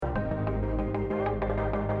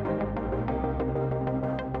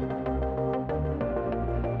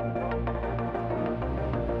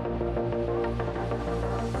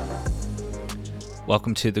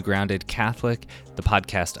Welcome to The Grounded Catholic, the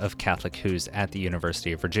podcast of Catholic Who's at the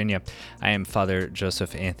University of Virginia. I am Father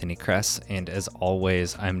Joseph Anthony Kress, and as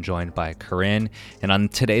always, I'm joined by Corinne. And on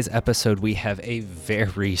today's episode, we have a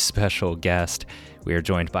very special guest. We are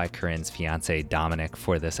joined by Corinne's fiance, Dominic,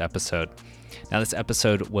 for this episode. Now, this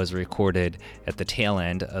episode was recorded at the tail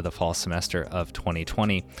end of the fall semester of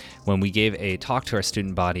 2020 when we gave a talk to our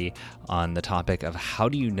student body on the topic of how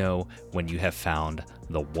do you know when you have found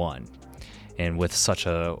the one? And with such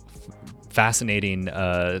a fascinating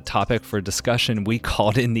topic for discussion, we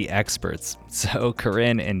called in the experts. So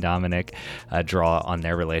Corinne and Dominic draw on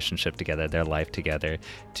their relationship together, their life together,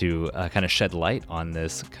 to kind of shed light on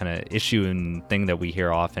this kind of issue and thing that we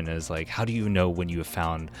hear often is like, how do you know when you have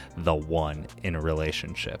found the one in a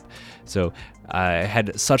relationship? So I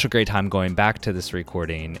had such a great time going back to this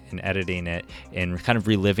recording and editing it and kind of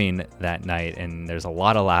reliving that night. And there's a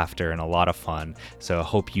lot of laughter and a lot of fun. So I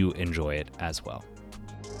hope you enjoy it as well.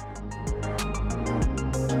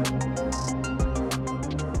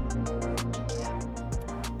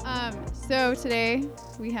 So today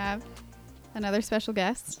we have another special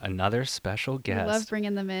guest. Another special guest. I love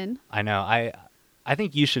bringing them in. I know. I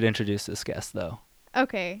think you should introduce this guest, though.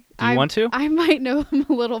 Okay. Do you want to? I might know him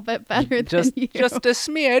a little bit better than you. Just a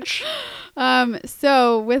smidge.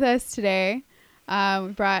 So with us today,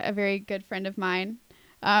 we brought a very good friend of mine.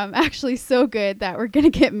 Actually so good that we're going to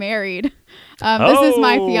get married. This is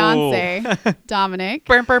my fiance, Dominic.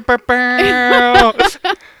 Thank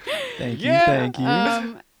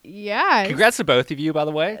you. Yeah. Congrats to both of you, by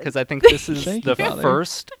the way, because I think this is the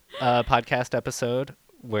first podcast episode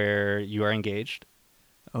where you are engaged.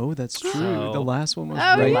 Oh, that's true. The last one was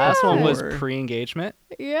last one was pre-engagement.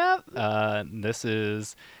 Yep. This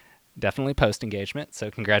is definitely post-engagement, so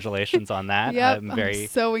congratulations on that. Yep. I'm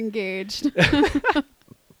so engaged.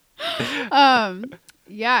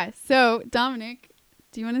 Yeah. So Dominic,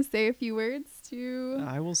 do you want to say a few words to?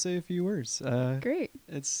 I will say a few words. Great.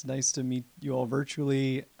 It's nice to meet you all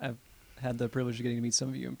virtually. I've had the privilege of getting to meet some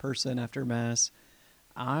of you in person after Mass.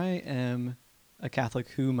 I am a Catholic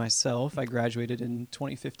Who myself. I graduated in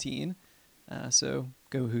 2015. So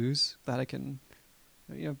go Who's. That I can,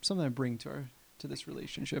 something I bring to this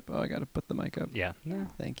relationship. Oh, I got to put the mic up. Yeah.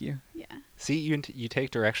 Thank you. Yeah. See, you take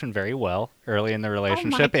direction very well early in the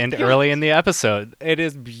relationship and early in the episode. It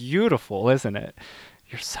is beautiful, isn't it?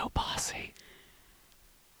 You're so bossy.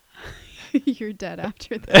 You're dead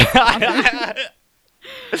after this. I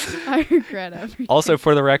regret everything. Also,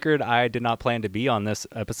 for the record, I did not plan to be on this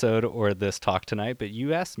episode or this talk tonight, but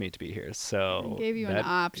you asked me to be here, so I gave you an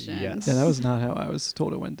option. Yes. Yeah, that was not how I was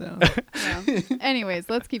told it went down. Yeah. Anyways,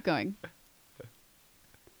 let's keep going.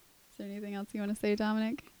 Is there anything else you want to say,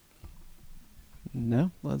 Dominic?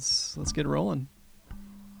 No, let's get rolling.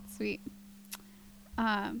 Sweet.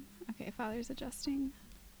 Okay, Father's adjusting.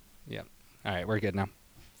 Yep. All right, we're good now.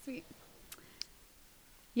 Sweet.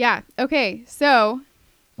 Yeah. Okay. So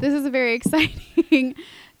this is a very exciting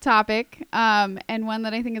topic, and one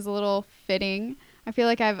that I think is a little fitting. I feel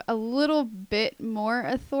like I have a little bit more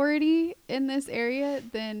authority in this area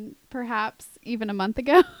than perhaps even a month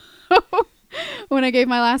ago when I gave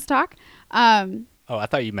my last talk. Oh, I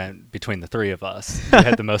thought you meant between the three of us you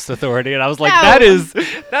had the most authority, and I was like, No.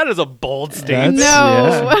 that is a bold statement.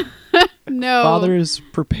 No. No. Father's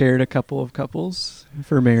prepared a couple of couples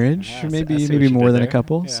for marriage, Yeah, maybe more than a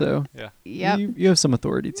couple. Yeah. So yeah. Yep. you have some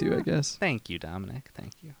authority too, I guess. Thank you, Dominic.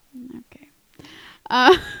 Thank you. Okay.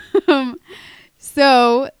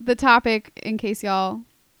 So the topic, in case y'all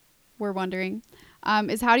were wondering,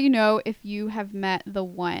 is how do you know if you have met the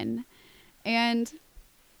one? And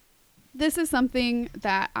this is something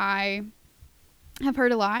that I have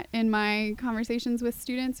heard a lot in my conversations with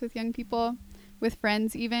students, with young people, with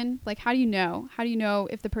friends even. Like, how do you know? How do you know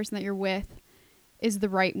if the person that you're with is the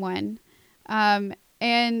right one?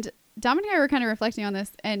 And Dominic and I were kind of reflecting on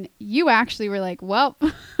this, and you actually were like, well,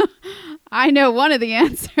 I know one of the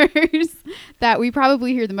answers that we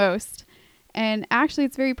probably hear the most. And actually,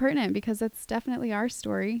 it's very pertinent because that's definitely our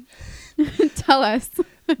story. Tell us.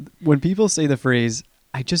 When people say the phrase,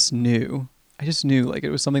 I just knew like it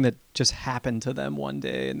was something that just happened to them one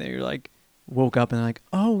day and they like woke up and like,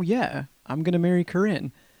 oh yeah, I'm going to marry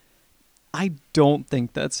Corinne. I don't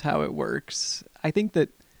think that's how it works. I think that,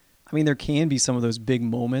 there can be some of those big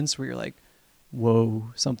moments where you're like,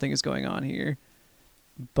 whoa, something is going on here.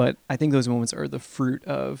 But I think those moments are the fruit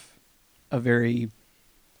of a very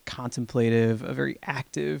contemplative, a very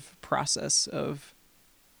active process of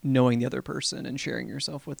knowing the other person and sharing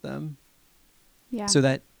yourself with them. Yeah. So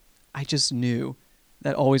that I just knew,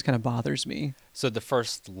 that always kind of bothers me. So the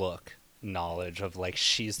first look knowledge of like,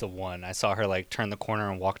 she's the one. I saw her like turn the corner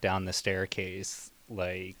and walk down the staircase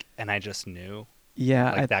like, and I just knew,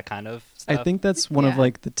 Yeah, like that kind of stuff. I think that's one of Yeah.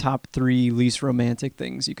 like the top 3 least romantic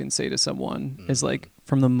things you can say to someone is like,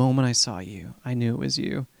 from the moment I saw you, I knew it was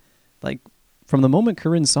you. Like, from the moment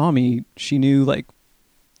Corinne saw me, she knew, like,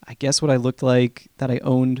 I guess what I looked like, that I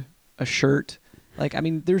owned a shirt. Like, I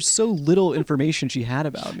mean, there's so little information she had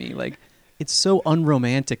about me. Like, it's so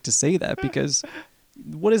unromantic to say that, because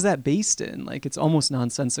what is that based in? Like, it's almost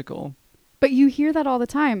nonsensical. But you hear that all the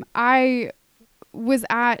time.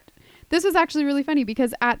 This was actually really funny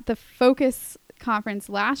because at the Focus conference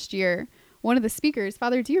last year, one of the speakers,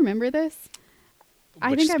 Father, do you remember this? I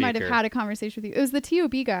Which think I might have speaker? had a conversation with you. It was the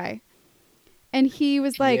TOB guy. And he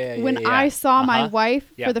was like, Yeah, when yeah. I saw my Uh-huh.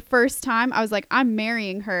 wife Yeah. for the first time, I was like, I'm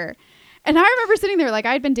marrying her. And I remember sitting there, like,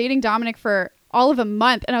 I'd been dating Dominic for all of a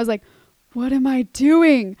month. And I was like, what am I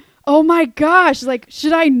doing? Oh my gosh. Like,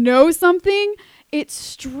 should I know something? It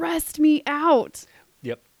stressed me out.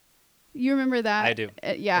 Yep. You remember that? I do.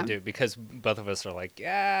 Yeah. I do, because both of us are like,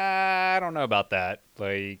 yeah, I don't know about that.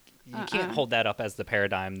 Like, you can't hold that up as the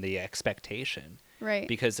paradigm, the expectation, Right.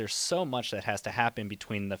 because there's so much that has to happen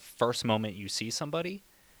between the first moment you see somebody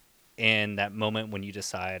and that moment when you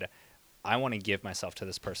decide, I want to give myself to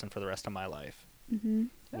this person for the rest of my life. Mm-hmm.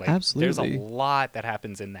 Like, Absolutely. There's a lot that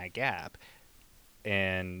happens in that gap,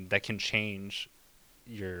 and that can change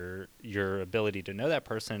your ability to know that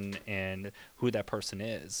person and who that person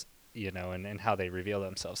is, and how they reveal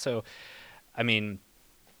themselves. So, I mean,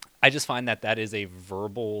 I just find that is a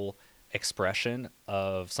verbal expression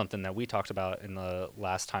of something that we talked about in the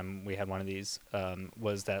last time we had one of these,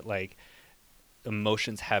 was that, like,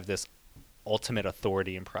 emotions have this ultimate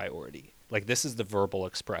authority and priority. Like, this is the verbal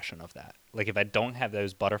expression of that. Like, if I don't have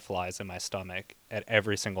those butterflies in my stomach at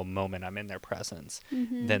every single moment I'm in their presence,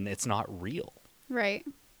 Mm-hmm. then it's not real. Right.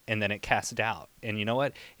 And then it casts doubt. And you know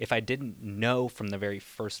what? If I didn't know from the very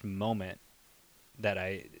first moment that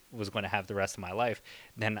I was going to have the rest of my life,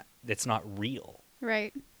 then it's not real.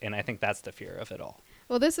 Right. And I think that's the fear of it all.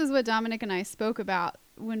 Well, this is what Dominic and I spoke about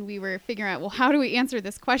when we were figuring out, well, how do we answer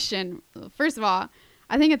this question? Well, first of all,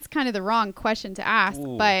 I think it's kind of the wrong question to ask,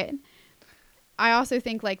 Ooh. but I also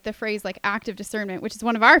think, like, the phrase, like, active discernment, which is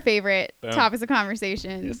one of our favorite Boom. topics of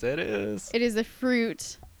conversation. Yes, it is. It is the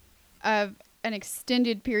fruit of an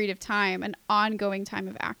extended period of time, an ongoing time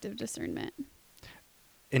of active discernment.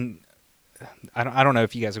 And I don't know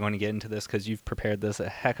if you guys are going to get into this, because you've prepared this a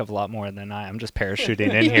heck of a lot more than I'm just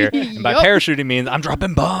parachuting in here. And by Yup. parachuting means I'm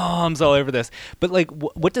dropping bombs all over this. But, like,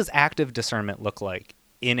 what does active discernment look like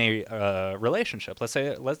in a relationship? Let's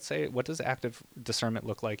say, what does active discernment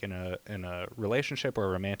look like in a relationship or a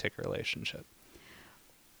romantic relationship?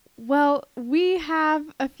 Well, we have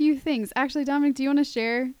a few things. Actually, Dominic, do you want to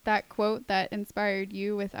share that quote that inspired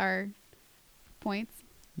you with our points?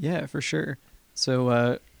 Yeah, for sure.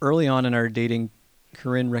 So early on in our dating,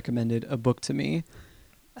 Corinne recommended a book to me.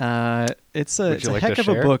 It's a Would you like heck to of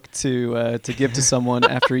a share? book to give to someone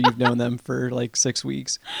after you've known them for like 6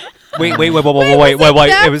 weeks. Wait. was it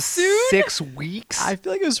that It was soon? 6 weeks? I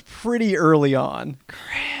feel like it was pretty early on.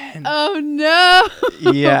 Oh, no.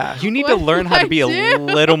 Yeah. You need to What learn did how I to be a do?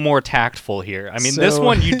 little more tactful here. I mean, this So-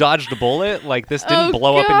 one, you dodged a bullet. Like, this didn't Oh,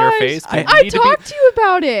 blow up in your gosh. face. but I you I need to talked to you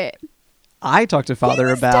about it. I talked to Father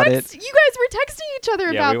He was about it, You guys were texting each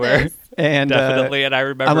other Yeah, about we were. this. and Definitely, and I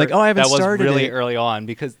remember I'm like, oh, I haven't that was started really it. early on,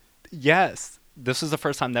 because, yes, this was the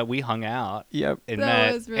first time that we hung out Yep. and That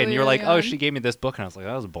met. was really And you're like, early oh, on. she gave me this book. And I was like,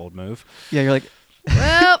 that was a bold move. Yeah, you're like,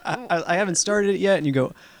 Well, I haven't started it yet, and you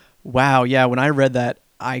go, wow, yeah. When I read that,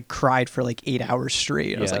 I cried for like 8 hours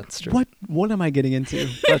straight. I was Yeah, like, that's true. what am I getting into?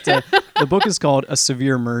 But the book is called A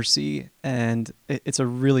Severe Mercy, and it's a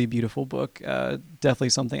really beautiful book. Definitely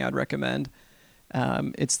something I'd recommend.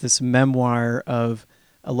 It's this memoir of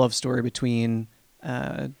a love story between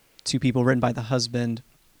 2 people, written by the husband.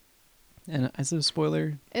 And is it a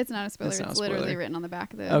spoiler? it's not a spoiler. It's It's, not a literally spoiler. written on the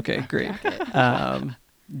back of the Okay, great. jacket.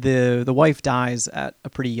 The wife dies at a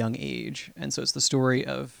pretty young age, and so it's the story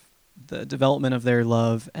of the development of their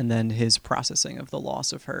love and then his processing of the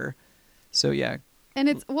loss of her. So yeah, And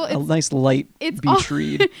it's a nice light it's beach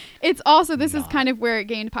read. It's also, this is Not. kind of where it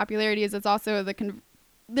gained popularity, is it's also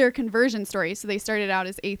their conversion story. So they started out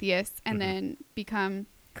as atheists and Mhm. then become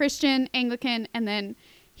Christian, Anglican, and then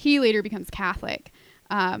he later becomes Catholic.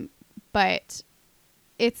 But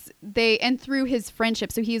and through his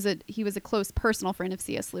friendship, so he was a close personal friend of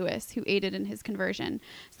C.S. Lewis, who aided in his conversion.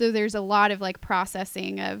 So there's a lot of, like,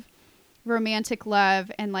 processing of romantic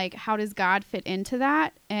love and, like, how does God fit into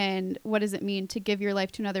that, and what does it mean to give your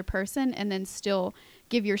life to another person and then still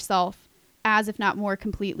give yourself as, if not more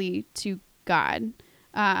completely, to God,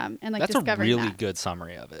 and, like, That's a discovering really that. good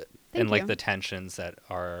summary of it. Thank and, like, you. the tensions that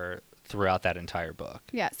are throughout that entire book.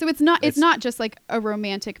 Yeah. So it's not just like a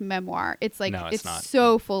romantic memoir. It's like No, it's not.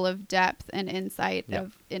 so full of depth and insight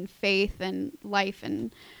Yep. in faith and life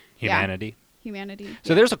and Humanity. humanity.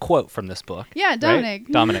 So there's a quote from this book. Yeah, Dominic.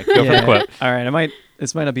 Right? Dominic, go for the quote. All right,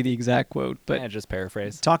 this might not be the exact quote, but Yeah, just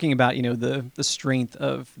paraphrase. talking about the strength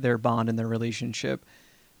of their bond and their relationship,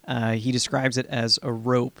 he describes it as a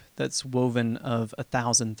rope that's woven of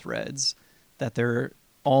 1,000 threads, that there are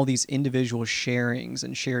all these individual sharings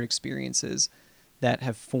and shared experiences that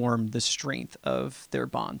have formed the strength of their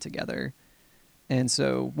bond together. And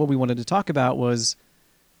so what we wanted to talk about was,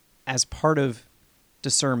 as part of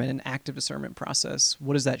discernment, an active discernment process,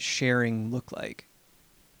 what does that sharing look like?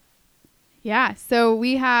 Yeah. So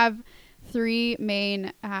we have 3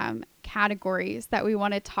 main categories that we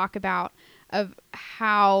want to talk about of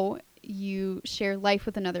how you share life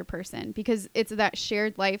with another person, because it's that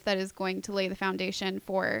shared life that is going to lay the foundation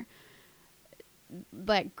for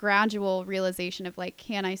like gradual realization of like,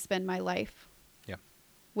 can I spend my life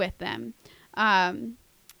with them?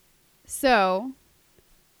 So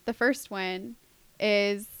the first one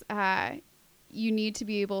is you need to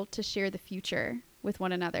be able to share the future with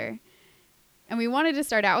one another. And we wanted to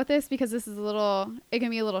start out with this because this is it can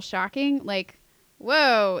be a little shocking. Like,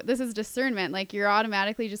 whoa, this is discernment. Like, you're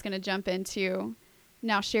automatically just going to jump into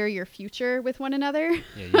now share your future with one another.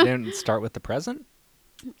 Yeah, you didn't start with the present?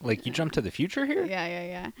 Like, you jumped to the future here?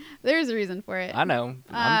 Yeah. There's a reason for it. I know.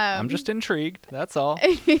 I'm just intrigued. That's all.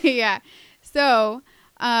 Yeah. So,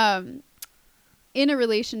 in a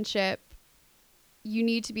relationship, you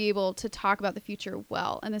need to be able to talk about the future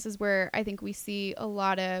well. And this is where I think we see a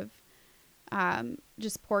lot of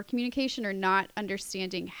just poor communication or not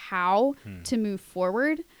understanding how to move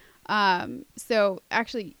forward. So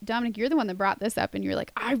actually, Dominic, you're the one that brought this up, and you're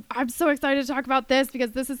like, I'm so excited to talk about this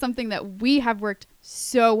because this is something that we have worked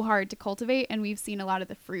so hard to cultivate, and we've seen a lot of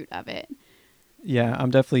the fruit of it. Yeah,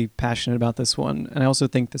 I'm definitely passionate about this one. And I also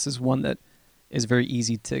think this is one that is very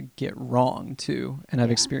easy to get wrong too. And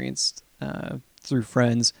I've experienced through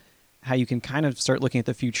friends how you can kind of start looking at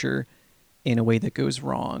the future in a way that goes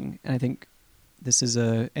wrong. And I think this is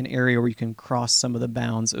an area where you can cross some of the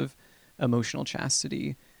bounds of emotional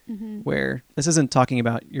chastity, where this isn't talking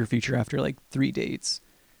about your future after like 3 dates,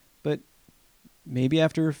 but maybe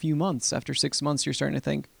after a few months, after 6 months, you're starting to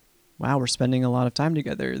think, wow, we're spending a lot of time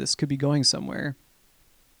together. This could be going somewhere.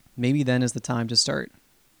 Maybe then is the time to start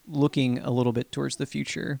looking a little bit towards the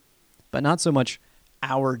future, but not so much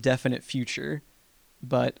our definite future,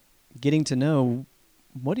 but getting to know,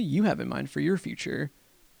 what do you have in mind for your future?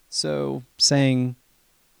 So saying,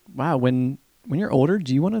 wow, when you're older,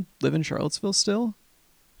 do you want to live in Charlottesville still?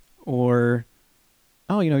 Or,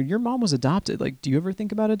 oh, your mom was adopted. Like, do you ever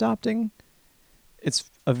think about adopting?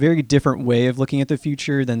 It's a very different way of looking at the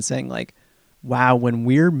future than saying like, wow, when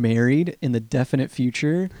we're married in the definite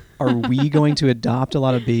future, are we going to adopt a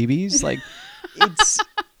lot of babies? Like,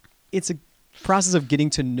 it's a process of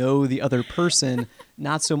getting to know the other person,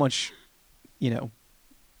 not so much,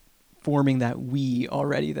 forming that we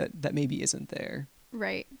already that maybe isn't there.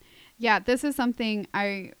 Right. Yeah, this is something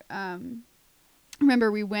I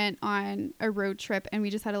remember we went on a road trip and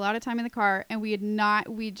we just had a lot of time in the car, and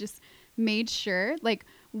we just made sure like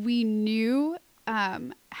we knew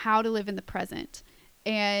how to live in the present.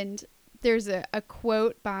 And there's a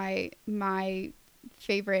quote by my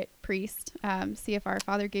favorite priest, CFR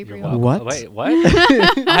Father Gabriel. What? Wait, what?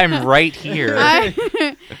 I'm right here.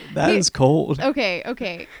 That is cold.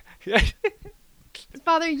 Okay.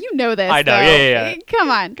 Father, you know this. I know. Though. Yeah.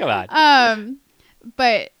 Come on. Come on.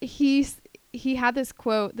 But he had this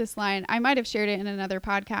quote, this line. I might have shared it in another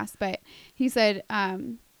podcast, but he said,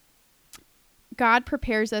 God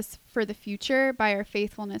prepares us for the future by our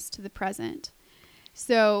faithfulness to the present.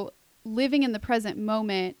 So living in the present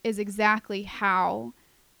moment is exactly how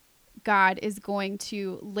God is going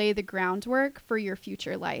to lay the groundwork for your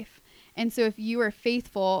future life. And so if you are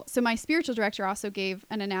faithful, so my spiritual director also gave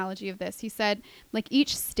an analogy of this. He said, like,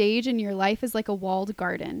 each stage in your life is like a walled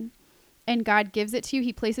garden, and God gives it to you.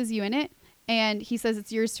 He places you in it, and he says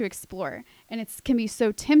it's yours to explore. And it can be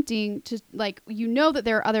so tempting to, like, that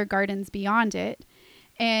there are other gardens beyond it.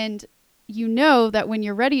 And that when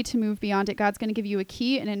you're ready to move beyond it, God's going to give you a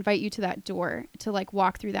key and invite you to that door to like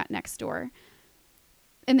walk through that next door.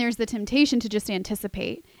 And there's the temptation to just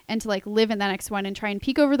anticipate and to like live in that next one and try and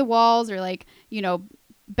peek over the walls or like,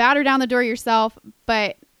 batter down the door yourself.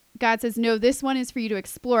 But God says, no, this one is for you to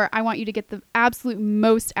explore. I want you to get the absolute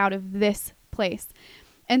most out of this place.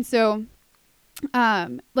 And so,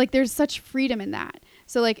 like, there's such freedom in that.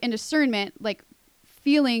 So like in discernment, like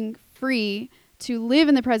feeling free to live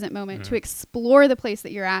in the present moment, to explore the place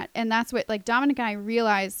that you're at. And that's what like Dominic and I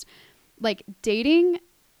realized like dating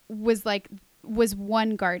was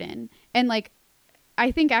one garden. And like,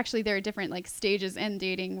 I think actually there are different like stages in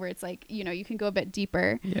dating where it's like, you know, you can go a bit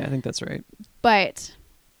deeper. Yeah, I think that's right. But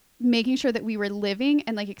making sure that we were living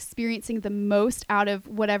and like experiencing the most out of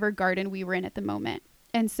whatever garden we were in at the moment.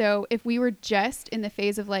 And so if we were just in the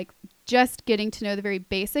phase of like just getting to know the very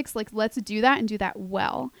basics, like let's do that and do that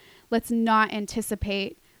well. Let's not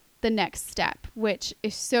anticipate the next step, which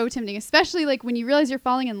is so tempting, especially like when you realize you're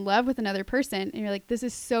falling in love with another person and you're like, this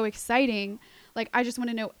is so exciting. Like, I just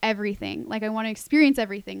want to know everything. Like, I want to experience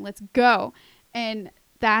everything. Let's go. And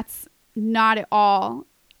that's not at all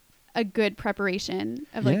a good preparation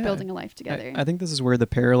of like building a life together. I think this is where the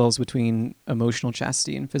parallels between emotional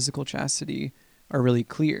chastity and physical chastity are really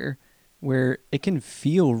clear, where it can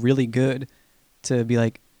feel really good to be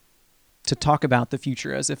like, to talk about the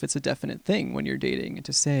future as if it's a definite thing when you're dating, and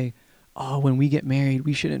to say, oh, when we get married,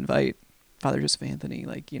 we should invite Father Joseph Anthony,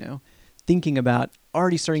 like, you know, thinking about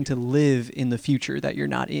already starting to live in the future that you're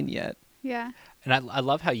not in yet. Yeah. And I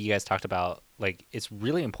love how you guys talked about, like, it's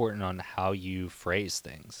really important on how you phrase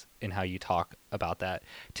things and how you talk about that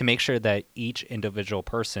to make sure that each individual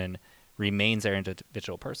person remains their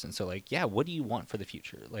individual person. So, like, yeah, what do you want for the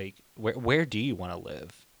future? Like, where do you want to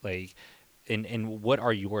live? Like, and what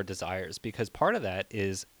are your desires? Because part of that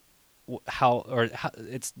is how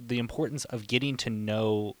it's the importance of getting to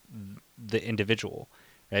know the individual,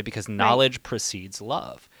 right? Because knowledge precedes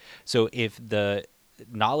love. So if the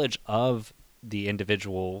knowledge of the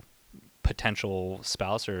individual potential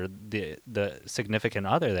spouse or the significant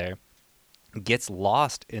other there gets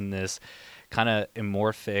lost in this kind of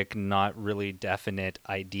amorphic, not really definite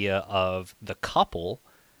idea of the couple,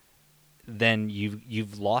 then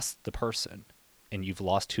you've lost the person and you've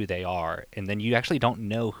lost who they are, and then you actually don't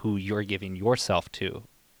know who you're giving yourself to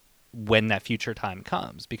when that future time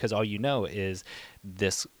comes, because all you know is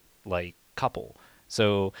this like couple.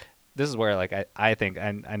 So this is where like I think,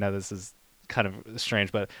 and I know this is kind of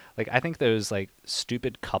strange, but like I think those like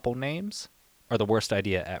stupid couple names are the worst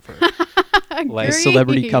idea ever. Like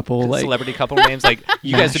celebrity couple names, like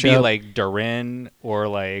you guys would be Mashup. like Durin or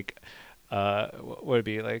like what would it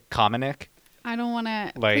be, like Cominic? I don't want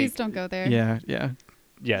to, Like, please don't go there.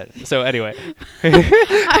 Yeah. So anyway,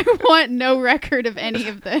 I want no record of any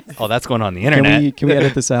of this. oh, that's going on the internet. Can we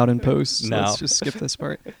edit this out in post? No. Let's just skip this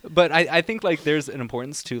part. But I think like there's an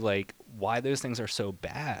importance to like why those things are so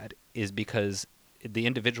bad is because the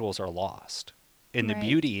individuals are lost. And the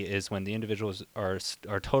beauty is when the individuals are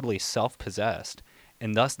totally self-possessed,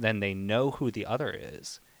 and thus then they know who the other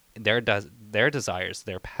is, their desires,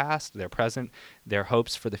 their past, their present, their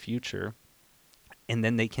hopes for the future. And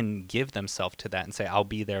then they can give themselves to that and say, I'll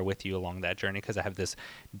be there with you along that journey because I have this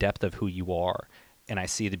depth of who you are. And I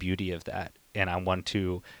see the beauty of that. And I want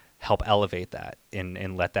to help elevate that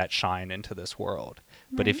and let that shine into this world.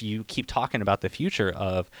 Right. But if you keep talking about the future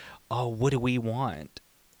of, oh, what do we want?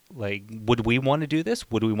 Like, would we want to do this?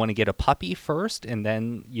 Would we want to get a puppy first and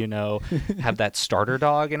then, you know, have that starter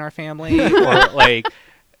dog in our family? Or like,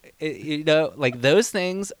 you know, like those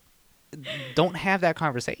things don't have that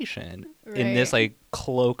conversation in this like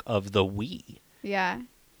cloak of the we. Yeah,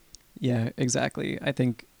 exactly. I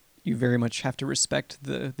think you very much have to respect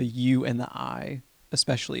the you and the I,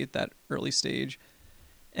 especially at that early stage.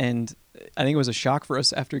 And I think it was a shock for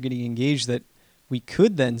us after getting engaged that we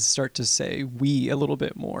could then start to say we a little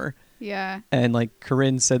bit more. Yeah. And like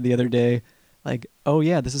Corinne said the other day, like, oh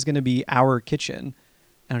yeah, this is going to be our kitchen.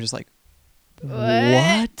 And I was just like,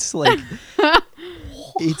 what? Like,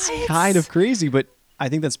 it's kind of crazy, but I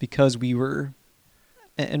think that's because we were,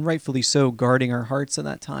 and rightfully so, guarding our hearts in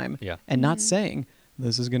that time. Yeah. And not saying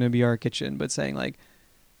this is going to be our kitchen, but saying like,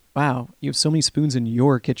 wow, you have so many spoons in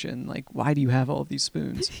your kitchen. Like, why do you have all of these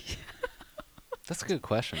spoons? That's a good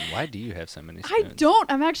question. Why do you have so many spoons? I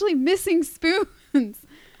don't. I'm actually missing spoons.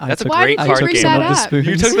 That's a great card game.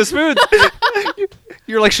 You took the spoons.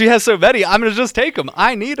 You're like, she has so many. I'm going to just take them.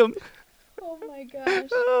 I need them. Oh my gosh.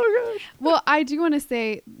 Well, I do want to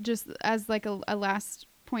say, just as like a last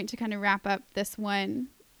point to kind of wrap up this one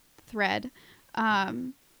thread,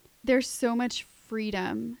 there's so much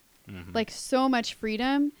freedom, like so much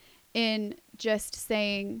freedom in just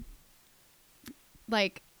saying,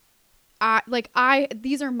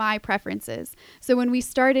 these are my preferences. So when we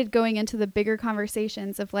started going into the bigger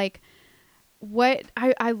conversations of like, what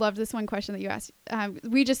I love this one question that you asked.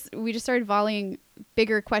 We just started volleying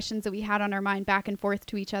bigger questions that we had on our mind back and forth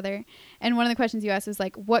to each other. And one of the questions you asked was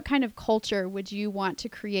like, what kind of culture would you want to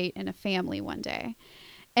create in a family one day?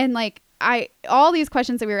 And like, all these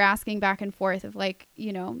questions that we were asking back and forth of like,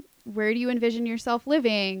 you know, where do you envision yourself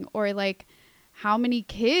living? Or like, how many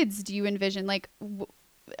kids do you envision? Like,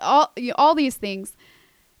 all these things.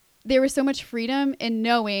 There was so much freedom in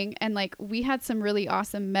knowing, and like we had some really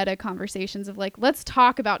awesome meta conversations of like, let's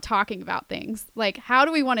talk about talking about things. Like, how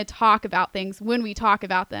do we want to talk about things when we talk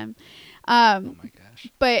about them? Oh my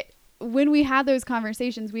gosh. But when we had those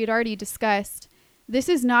conversations, we had already discussed, this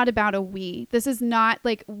is not about a we. This is not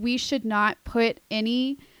like, we should not put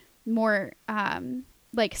any more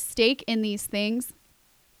like stake in these things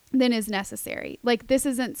than is necessary. Like, this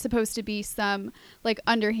isn't supposed to be some like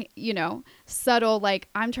subtle, like,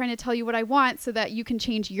 I'm trying to tell you what I want so that you can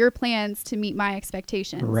change your plans to meet my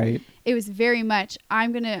expectations. Right. It was very much,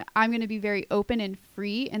 I'm gonna be very open and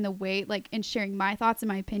free in the way, like, in sharing my thoughts and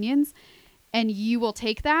my opinions, and you will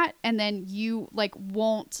take that, and then you like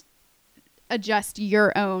won't adjust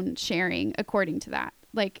your own sharing according to that.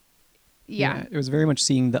 Like, yeah. It was very much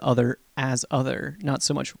seeing the other as other, not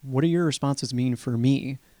so much what do your responses mean for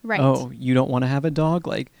me. Right. Oh, you don't want to have a dog?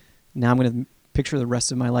 Like, now I'm going to picture the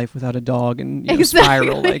rest of my life without a dog and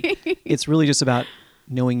spiral. Like, it's really just about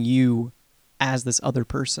knowing you as this other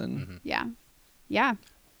person. Mm-hmm. Yeah. Yeah.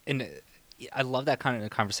 And I love that kind of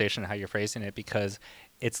conversation, how you're phrasing it, because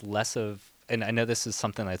it's less of, and I know this is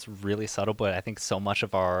something that's really subtle, but I think so much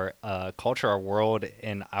of our culture, our world,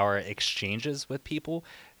 and our exchanges with people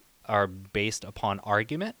are based upon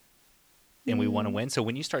argument, and we want to win. So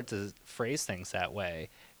when you start to phrase things that way,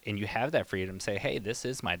 and you have that freedom to say, hey, this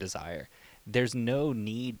is my desire, there's no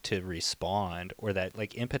need to respond or that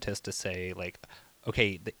like impetus to say like,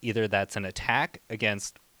 okay, either that's an attack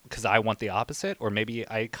against because I want the opposite, or maybe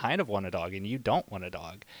I kind of want a dog and you don't want a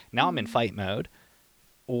dog. Now I'm in fight mode.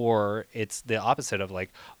 Or it's the opposite of like,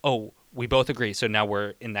 oh, we both agree, so now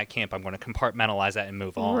we're in that camp. I'm going to compartmentalize that and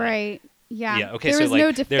move on. Right. Yeah. Yeah. Okay. There so was like,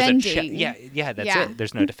 no there's a defending. that's Yeah. it.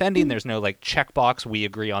 There's no defending. There's no like checkbox. We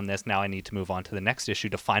agree on this. Now I need to move on to the next issue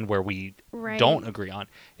to find where we don't agree on.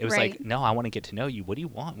 It was like, no, I want to get to know you. What do you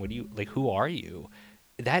want? What do you like? Who are you?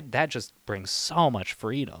 That just brings so much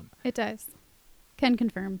freedom. It does. Can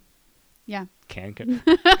confirm. Yeah. 10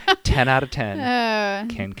 out of 10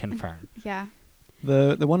 can confirm. Yeah.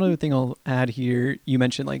 The one other thing I'll add here, you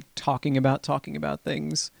mentioned like talking about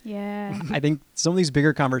things. Yeah. I think some of these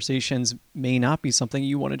bigger conversations may not be something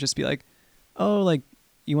you want to just be like, oh, like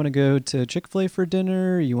you want to go to Chick-fil-A for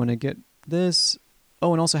dinner? You want to get this?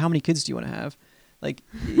 Oh, and also how many kids do you want to have? Like,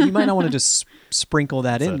 you might not want to just sprinkle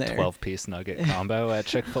that in there. 12-piece nugget combo at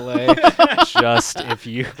Chick-fil-A. Just if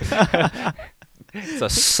you... It's a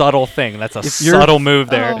subtle thing. That's a subtle move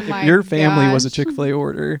there. If your family was a Chick-fil-A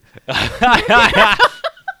order.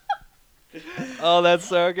 Oh, that's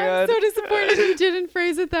so good. I'm so disappointed you didn't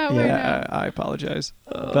phrase it that way. Yeah, I apologize.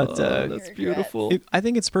 But that's beautiful. I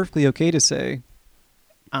think it's perfectly okay to say,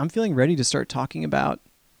 I'm feeling ready to start talking about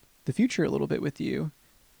the future a little bit with you.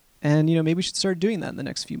 And, maybe we should start doing that in the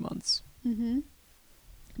next few months. Mm-hmm.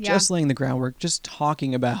 Yeah. Just laying the groundwork, just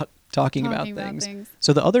talking about things. things.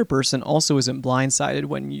 So the other person also isn't blindsided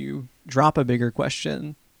when you drop a bigger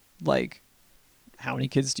question, like, how many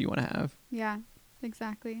kids do you want to have? Yeah,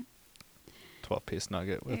 exactly. 12-piece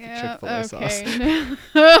nugget with Yeah, the Chick-fil-A sauce.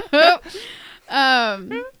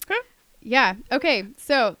 Yeah. Okay.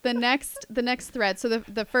 So the next thread. So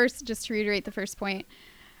the first, just to reiterate the first point,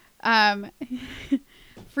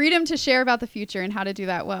 freedom to share about the future and how to do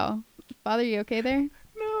that well. Father, you okay there?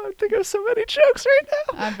 No, I think of so many jokes right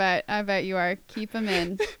now. I bet you are. Keep them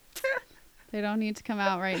in. They don't need to come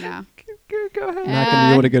out right now. Go ahead. I'm not going to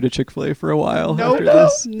be able to go to Chick-fil-A for a while after Nope.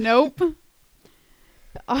 this. Nope.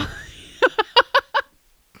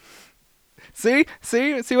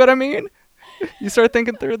 See what I mean? You start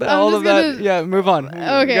thinking through that, all of that. Yeah, move on.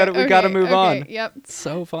 Okay. We gotta move on. Yep. It's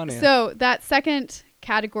so funny. So that second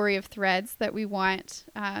category of threads that we want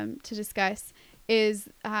to discuss is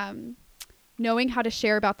knowing how to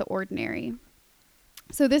share about the ordinary.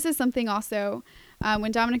 So this is something also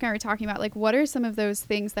when Dominic and I were talking about, like, what are some of those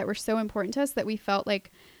things that were so important to us that we felt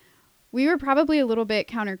like we were probably a little bit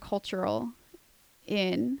countercultural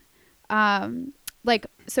in. Like,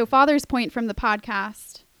 so Father's point from the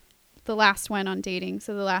podcast, the last one on dating,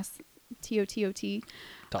 so the last TOTOT.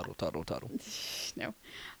 Toddle. No.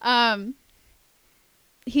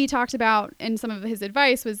 He talked about, and some of his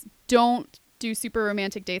advice was, don't do super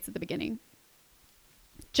romantic dates at the beginning.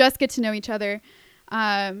 Just get to know each other.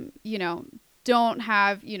 Don't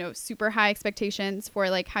have, super high expectations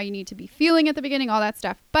for like how you need to be feeling at the beginning, all that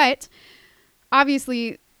stuff. But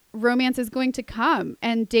obviously romance is going to come,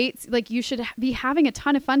 and dates, like, you should be having a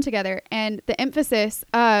ton of fun together. And the emphasis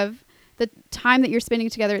of the time that you're spending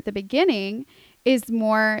together at the beginning is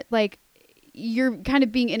more like you're kind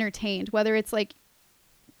of being entertained, whether it's like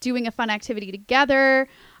doing a fun activity together,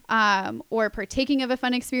 or partaking of a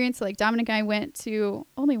fun experience. So like Dominic and I went to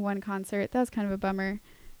only one concert. That was kind of a bummer.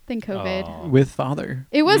 Then COVID. Oh. With father.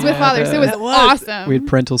 It was with Yeah, father, so it was that was- awesome. We had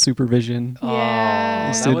parental supervision. Yeah.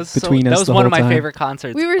 Oh, Stood that was between that us was the one whole of my time. favorite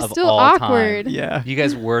concerts. We were of still all awkward. Time. Yeah. You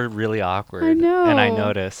guys were really awkward. I know. And I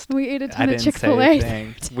noticed. We ate a I ton of didn't say a Chick-fil-A.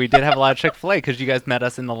 thing. We did have a lot of Chick-fil-A because you guys met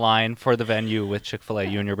us in the line for the venue with Chick-fil-A,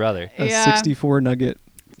 you and your brother. A Yeah. 64 nugget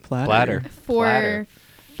platter. For Platter.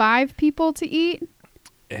 5 people to eat.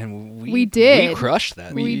 And We did. We crushed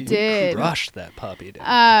that. We did. Crushed that puppy. Dude.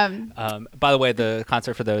 Um, By the way, the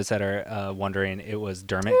concert, for those that are wondering, it was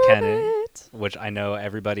Dermot Kennedy, which I know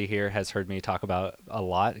everybody here has heard me talk about a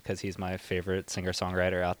lot because he's my favorite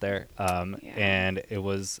singer-songwriter out there. And it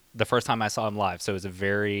was the first time I saw him live, so it was a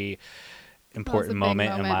very important big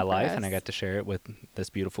moment in moment my for life, us. and I got to share it with this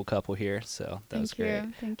beautiful couple here, so that was great.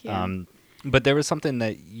 Thank you. But there was something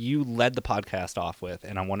that you led the podcast off with,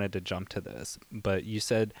 and I wanted to jump to this, but you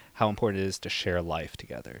said how important it is to share life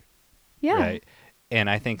together. Yeah. Right. And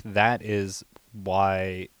I think that is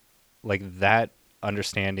why, like, that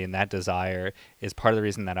understanding, that desire is part of the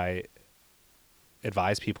reason that I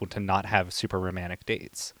advise people to not have super romantic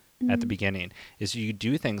dates at the beginning, is you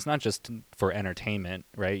do things not just for entertainment,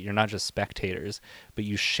 right? You're not just spectators, but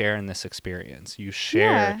you share in this experience. You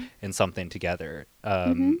share in something together.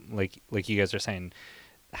 Like you guys are saying,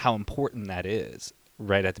 how important that is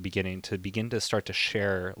right at the beginning, to begin to start to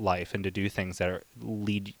share life and to do things that are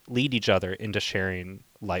lead each other into sharing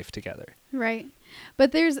life together. Right.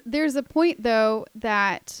 But there's a point though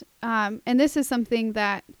that and this is something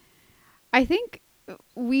that I think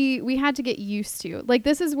we had to get used to. Like,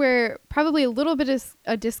 this is where probably a little bit of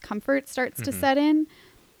a discomfort starts to set in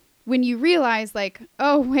when you realize, like,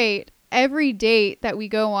 oh wait, every date that we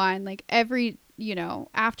go on, like every,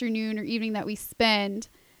 afternoon or evening that we spend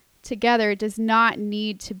together does not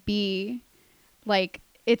need to be like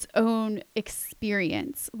its own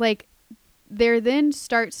experience. Like, there then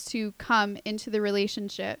starts to come into the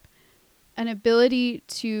relationship an ability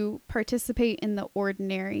to participate in the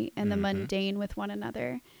ordinary and the mundane with one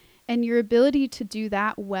another. And your ability to do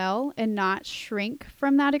that well and not shrink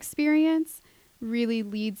from that experience really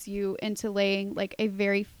leads you into laying like a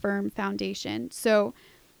very firm foundation. So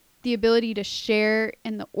the ability to share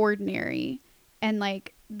in the ordinary, and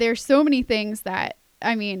like, there's so many things that,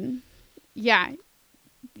 I mean, yeah,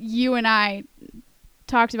 you and I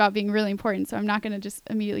talked about being really important. So I'm not going to just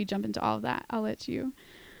immediately jump into all of that. I'll let you.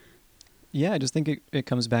 Yeah, I just think it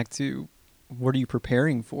comes back to, what are you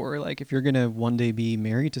preparing for? Like, if you're going to one day be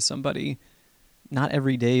married to somebody, not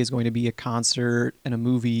every day is going to be a concert and a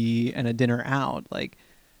movie and a dinner out. Like,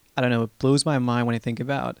 I don't know, it blows my mind when I think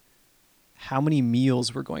about how many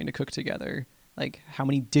meals we're going to cook together, like how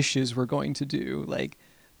many dishes we're going to do. Like,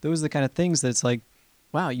 those are the kind of things that's like,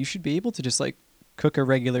 wow, you should be able to just like cook a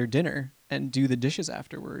regular dinner and do the dishes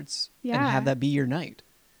afterwards and have that be your night.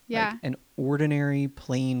 Yeah. Like an ordinary,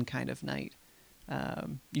 plain kind of night.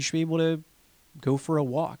 You should be able to go for a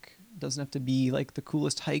walk. It doesn't have to be like the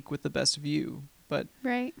coolest hike with the best view, but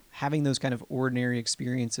having those kind of ordinary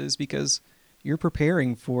experiences, because you're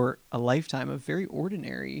preparing for a lifetime of very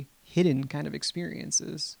ordinary, hidden kind of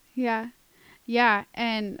experiences. Yeah. Yeah.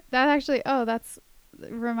 And that actually, that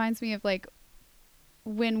reminds me of like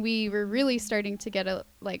when we were really starting to get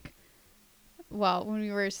when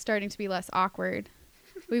we were starting to be less awkward,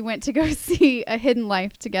 we went to go see A Hidden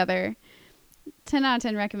Life together. 10 out of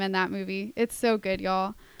 10 recommend that movie. It's so good,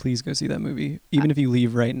 y'all. Please go see that movie. Even if you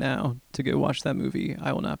leave right now to go watch that movie,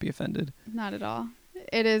 I will not be offended. Not at all.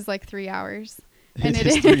 It is like 3 hours. It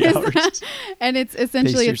is 3 hours. And it's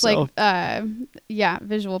essentially, Pace it's like,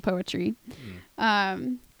 visual poetry.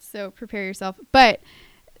 So prepare yourself. But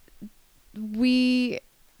there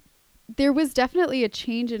was definitely a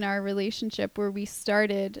change in our relationship where we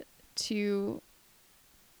started to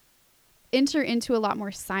enter into a lot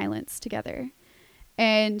more silence together.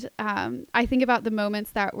 And I think about the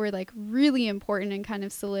moments that were like really important and kind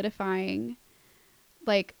of solidifying,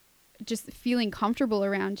 like just feeling comfortable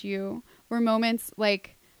around you, were moments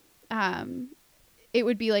like it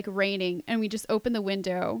would be like raining and we just open the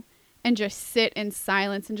window and just sit in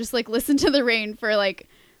silence and just like listen to the rain for like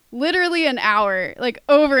literally an hour, like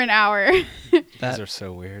over an hour. These are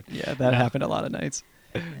so weird. Yeah, that happened a lot of nights.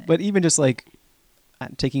 But even just like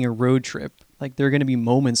taking a road trip, like there are going to be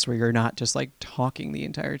moments where you're not just like talking the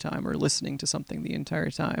entire time or listening to something the entire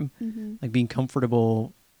time. Like being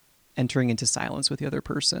comfortable entering into silence with the other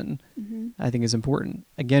person, I think is important.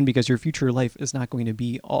 Again, because your future life is not going to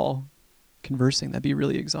be all conversing. That'd be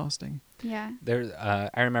really exhausting. Yeah.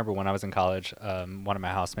 I remember when I was in college, one of my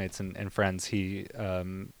housemates and friends, he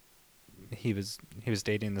he was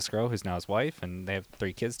dating this girl who's now his wife, and they have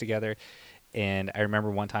 3 kids together. And I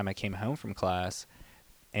remember one time I came home from class,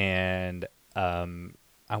 and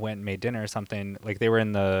I went and made dinner or something. Like they were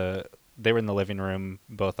in the living room,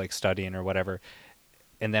 both like studying or whatever.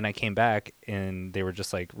 And then I came back and they were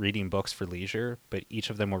just like reading books for leisure, but each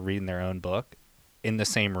of them were reading their own book in the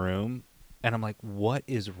same room. And I'm like, what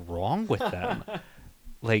is wrong with them?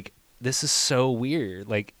 Like, this is so weird.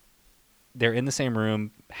 Like, they're in the same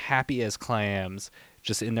room, happy as clams,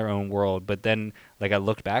 just in their own world. But then, like, I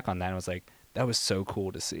looked back on that and was like, that was so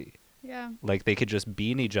cool to see. Yeah. Like, they could just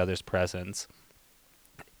be in each other's presence,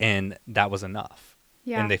 and that was enough.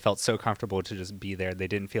 Yeah. And they felt so comfortable to just be there. They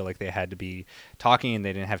didn't feel like they had to be talking, and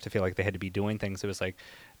they didn't have to feel like they had to be doing things. It was like,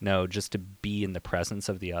 no, just to be in the presence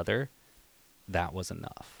of the other, that was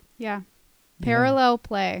enough. Yeah. Parallel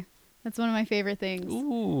play. That's one of my favorite things.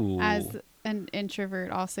 Ooh. As an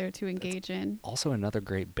introvert also to engage in. Also another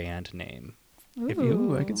great band name. Ooh.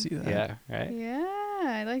 Ooh, I can see that. Yeah, right? Yeah,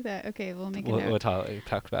 I like that. Okay, we'll make a note. We'll talk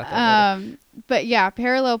about that later. But yeah,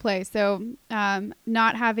 parallel play. So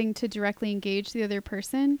not having to directly engage the other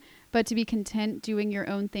person, but to be content doing your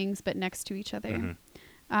own things, but next to each other.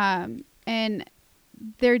 Mm-hmm. And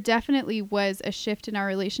there definitely was a shift in our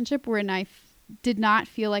relationship wherein I did not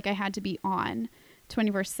feel like I had to be on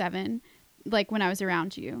 24/7, like when I was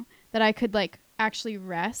around you, that I could like actually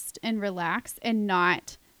rest and relax and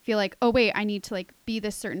not feel like, oh wait, I need to like be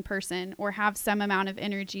this certain person or have some amount of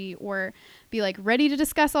energy or be like ready to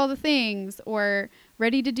discuss all the things or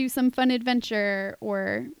ready to do some fun adventure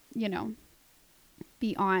or, you know,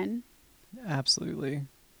 be on. Absolutely.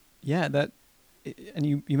 Yeah, and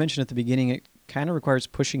you mentioned at the beginning, it kind of requires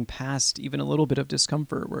pushing past even a little bit of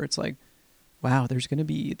discomfort where it's like, wow, there's going to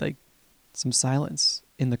be like some silence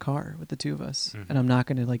in the car with the two of us. Mm-hmm. And I'm not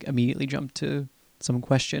going to like immediately jump to some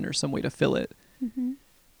question or some way to fill it. Mm-hmm.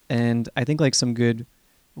 And I think like some good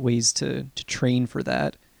ways to train for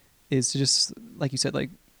that is to just, like you said,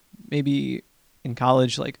 like maybe in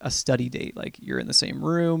college, like a study date, like you're in the same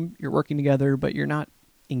room, you're working together, but you're not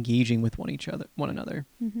engaging with one another.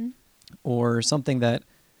 Mm-hmm. Or something that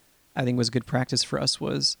I think was good practice for us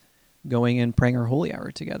was going and praying our holy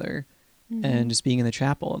hour together. Mm-hmm. And just being in the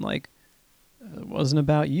chapel and like, it wasn't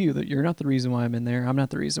about you, that you're not the reason why I'm in there. I'm not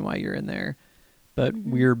the reason why you're in there, but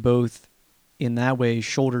Mm-hmm. we're both in that way,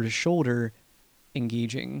 shoulder to shoulder,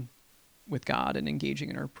 engaging with God and engaging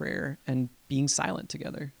in our prayer and being silent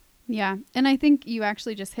together. Yeah. And I think you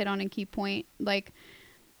actually just hit on a key point. Like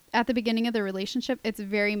at the beginning of the relationship, it's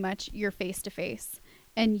very much you're face to face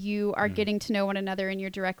and you are getting to know one another and you're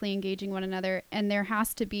directly engaging one another. And there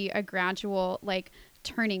has to be a gradual like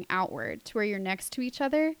turning outward to where you're next to each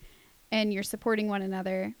other and you're supporting one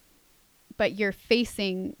another, but you're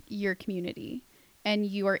facing your community and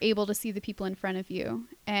you are able to see the people in front of you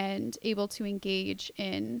and able to engage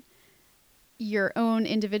in your own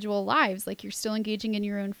individual lives. Like you're still engaging in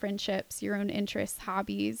your own friendships, your own interests,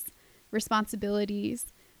 hobbies,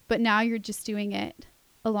 responsibilities, but now you're just doing it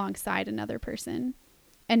alongside another person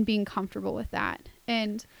and being comfortable with that.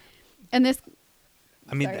 And this,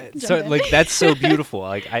 I mean, sorry, so jump in. like that's so beautiful.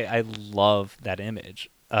 Like I love that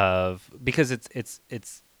image of, because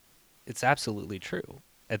it's absolutely true.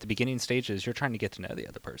 At the beginning stages, you're trying to get to know the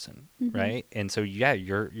other person, Mm-hmm. right? And so yeah,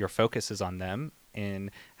 your focus is on them and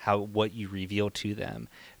what you reveal to them.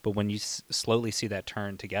 But when you slowly see that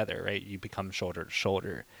turn together, right, you become shoulder to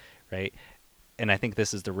shoulder, right? And I think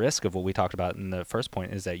this is the risk of what we talked about in the first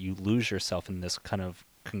point, is that you lose yourself in this kind of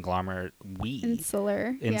conglomerate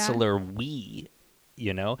insular, we,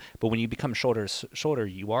 you know. But when you become shoulder to shoulder,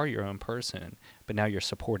 you are your own person, but now you're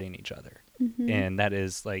supporting each other. Mm-hmm. And that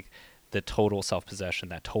is like the total self-possession,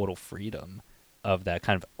 that total freedom of that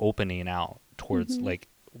kind of opening out towards Mm-hmm. like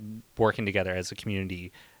working together as a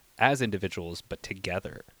community, as individuals, but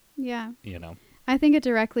together, Yeah. you know. I think it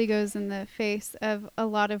directly goes in the face of a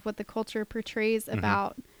lot of what the culture portrays Mm-hmm.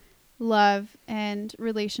 about love and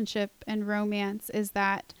relationship and romance, is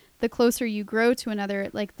that the closer you grow to another,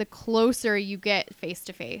 like the closer you get face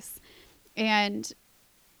to face. And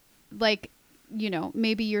like, you know,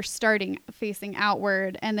 maybe you're starting facing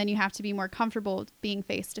outward and then you have to be more comfortable being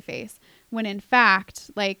face to face, when in fact,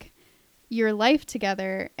 like your life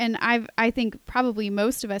together. And I think probably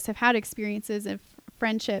most of us have had experiences of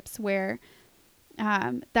friendships where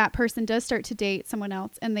that person does start to date someone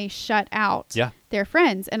else and they shut out their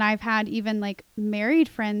friends. And I've had even like married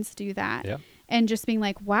friends do that. Yeah. And just being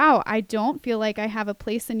like, wow, I don't feel like I have a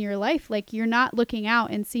place in your life. Like you're not looking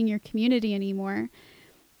out and seeing your community anymore.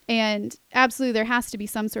 And absolutely there has to be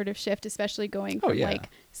some sort of shift, especially going from like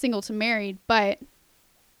single to married. But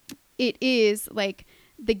it is like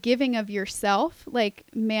the giving of yourself, like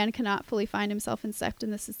man cannot fully find himself except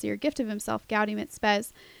in the sincere gift of himself, Gaudium et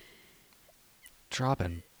Spes.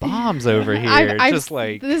 Dropping bombs over here. This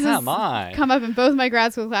come has on. come up in both my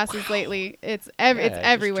grad school classes lately. It's it's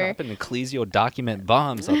everywhere. Just dropping ecclesial document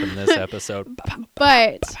bombs up in this episode.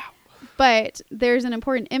 But there's an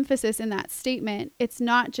important emphasis in that statement. It's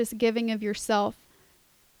not just giving of yourself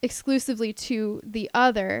exclusively to the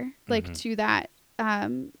other, like to that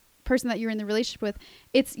person that you're in the relationship with.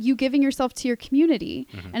 It's you giving yourself to your community.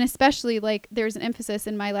 And especially like there's an emphasis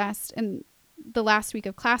in the last week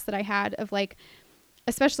of class that I had of like,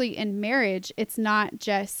 especially in marriage, it's not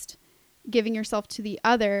just giving yourself to the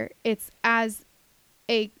other. It's as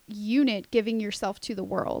a unit giving yourself to the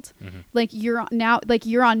world. Like you're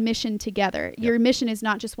on mission together. Your mission is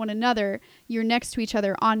not just one another. You're next to each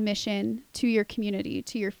other on mission to your community,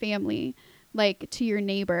 to your family, like to your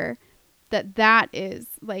neighbor. That is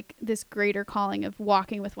like this greater calling of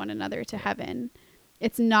walking with one another to heaven.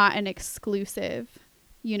 It's not an exclusive,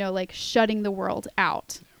 like shutting the world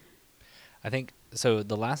out. I think so.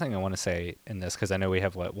 The last thing I want to say in this, because I know we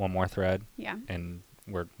have one more thread. Yeah. And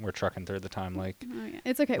we're trucking through the time like. Oh yeah,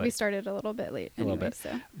 it's okay. We started a little bit late. Anyway, a little bit.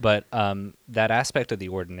 So. But that aspect of the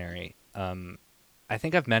ordinary, I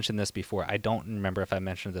think I've mentioned this before. I don't remember if I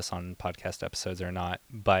mentioned this on podcast episodes or not.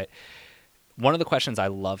 But one of the questions I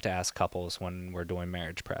love to ask couples when we're doing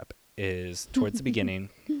marriage prep is towards the beginning.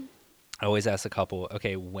 I always ask the couple,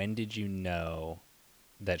 okay, when did you know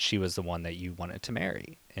that she was the one that you wanted to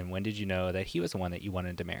marry? And when did you know that he was the one that you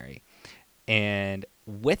wanted to marry? And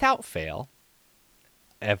without fail,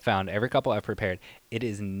 I've found every couple I've prepared, it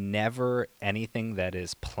is never anything that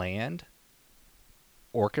is planned,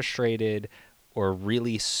 orchestrated, or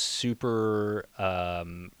really super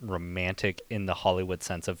romantic in the Hollywood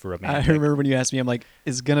sense of romantic. I remember when you asked me, I'm like,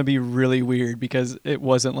 it's going to be really weird because it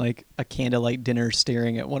wasn't like a candlelight dinner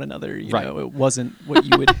staring at one another. You know, it wasn't what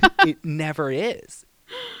you would. It never is.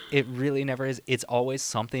 It really never is. It's always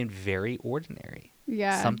something very ordinary.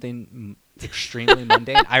 Yeah. Something extremely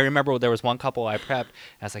mundane. I remember there was one couple I prepped.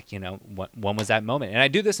 I was like, when was that moment? And I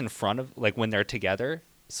do this in front of, like, when they're together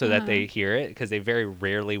so that they hear it, because they very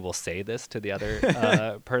rarely will say this to the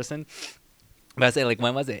other person. But I say, like,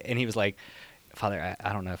 when was it? And he was like, Father,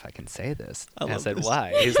 I don't know if I can say this. And I said, this.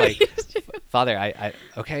 Why? He's like, Father, I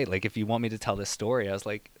okay, like, if you want me to tell this story. I was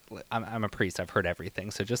like, I'm a priest. I've heard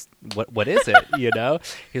everything. So just what is it?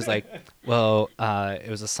 He was like, well, it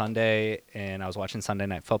was a Sunday and I was watching Sunday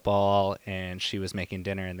Night Football and she was making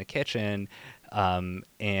dinner in the kitchen.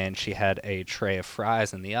 And she had a tray of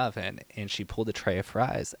fries in the oven and she pulled the tray of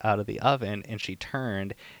fries out of the oven and she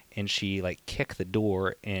turned and she like kicked the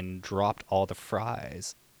door and dropped all the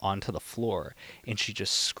fries onto the floor and she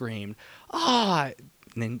just screamed, and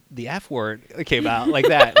then the F word came out like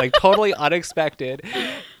that, like totally unexpected.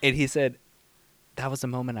 And he said, that was the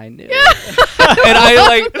moment I knew. And I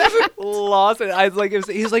like lost it. I was like,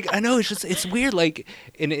 he's like, I know, it's weird. Like,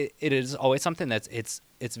 and it is always something that's, it's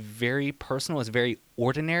very personal. It's very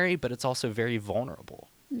ordinary, but it's also very vulnerable.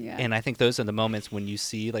 Yeah. And I think those are the moments when you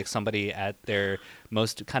see like somebody at their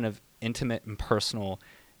most kind of intimate and personal,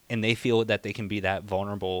 and they feel that they can be that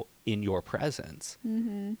vulnerable in your presence.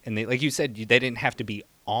 Mm-hmm. And they, like you said, they didn't have to be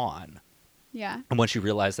on. Yeah. And once you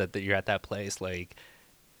realize that you're at that place, like,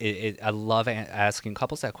 I love asking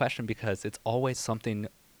couples that question because it's always something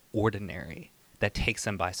ordinary that takes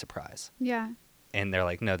them by surprise. Yeah. And they're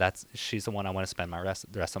like, no, she's the one I want to spend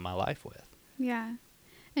the rest of my life with. Yeah.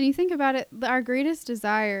 And you think about it, our greatest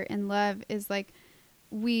desire in love is like,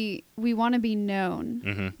 we want to be known.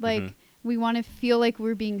 Mm-hmm, like, we want to feel like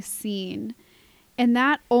we're being seen. And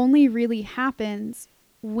that only really happens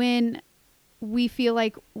when we feel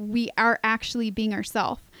like we are actually being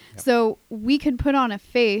ourselves. Yep. So we can put on a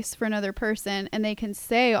face for another person and they can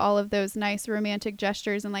say all of those nice romantic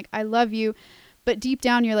gestures and like, I love you. But deep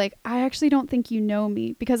down, you're like, I actually don't think you know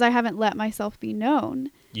me because I haven't let myself be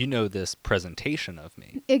known. You know this presentation of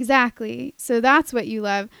me. Exactly. So that's what you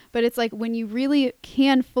love. But it's like when you really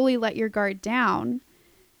can fully let your guard down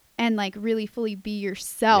and like really fully be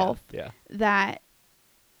yourself, that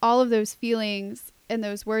all of those feelings and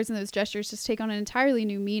those words and those gestures just take on an entirely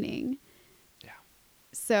new meaning. Yeah.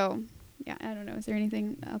 So, yeah, I don't know. Is there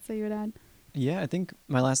anything else that you would add? Yeah, I think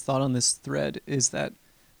my last thought on this thread is that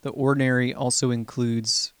the ordinary also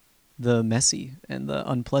includes the messy and the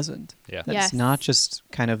unpleasant. Yeah. That it's not just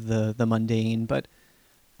kind of the mundane, but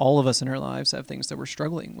all of us in our lives have things that we're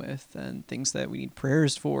struggling with and things that we need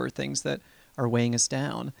prayers for, things that are weighing us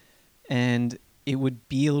down. And it would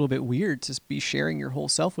be a little bit weird to be sharing your whole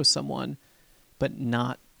self with someone, but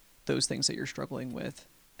not those things that you're struggling with.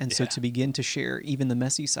 And so to begin to share even the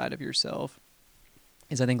messy side of yourself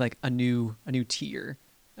is I think like a new tier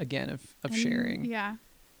again of sharing. Yeah.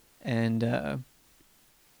 And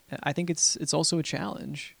I think it's also a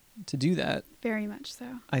challenge to do that. Very much so.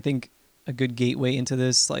 I think a good gateway into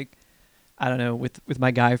this, like, I don't know, with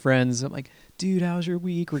my guy friends, I'm like, dude, how was your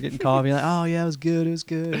week? We're getting coffee. Like, oh yeah, it was good,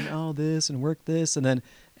 and all this and work this. And then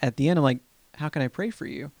at the end, I'm like, how can I pray for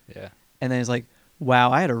you? Yeah. And then it's like,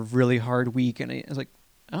 wow, I had a really hard week. And I was like,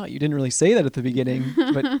 oh, you didn't really say that at the beginning.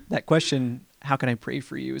 But that question, how can I pray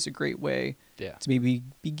for you, is a great way to maybe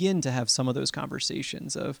begin to have some of those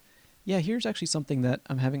conversations of, yeah, here's actually something that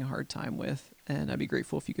I'm having a hard time with, and I'd be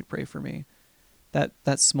grateful if you could pray for me.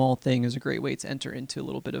 That small thing is a great way to enter into a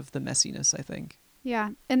little bit of the messiness, I think. Yeah.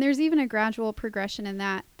 And there's even a gradual progression in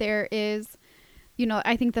that. There is,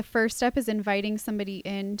 I think the first step is inviting somebody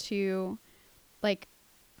into like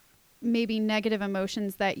maybe negative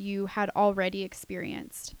emotions that you had already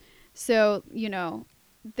experienced. So,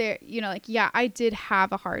 like, yeah, I did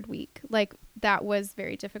have a hard week. Like that was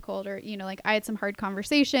very difficult, or, like I had some hard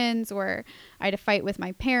conversations, or I had a fight with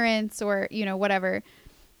my parents, or, whatever.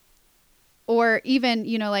 Or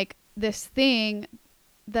even, like this thing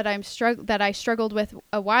that I struggled with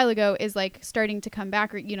a while ago is like starting to come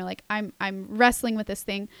back, or, like I'm wrestling with this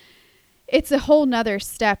thing. It's a whole nother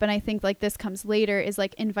step. And I think like this comes later, is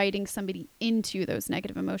like inviting somebody into those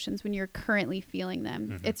negative emotions when you're currently feeling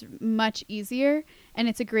them. Mm-hmm. It's much easier. And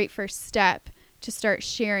it's a great first step to start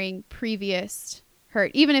sharing previous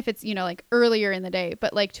hurt, even if it's, like earlier in the day,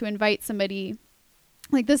 but like to invite somebody,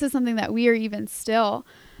 like this is something that we are even still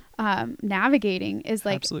navigating, is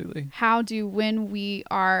like, absolutely, how do, when we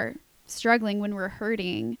are struggling, when we're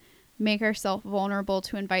hurting, make ourselves vulnerable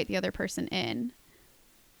to invite the other person in.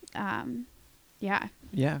 Yeah.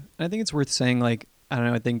 I think it's worth saying, like, I don't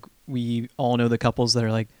know, I think we all know the couples that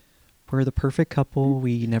are like, we're the perfect couple,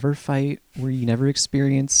 we never fight, we never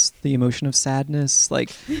experience the emotion of sadness.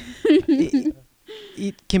 Like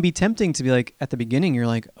it can be tempting to be like, at the beginning you're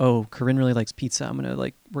like, oh, Corinne really likes pizza,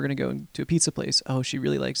 we're gonna go to a pizza place. Oh, she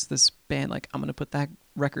really likes this band, like I'm gonna put that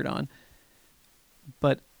record on.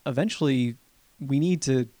 But eventually we need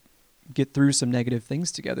to get through some negative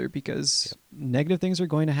things together, because negative things are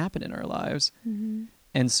going to happen in our lives. Mm-hmm.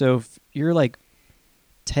 And so if you're like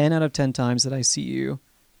 10 out of 10 times that I see you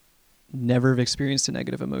never have experienced a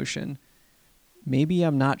negative emotion, maybe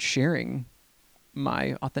I'm not sharing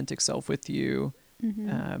my authentic self with you.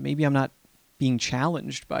 Mm-hmm. Maybe I'm not being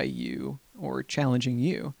challenged by you or challenging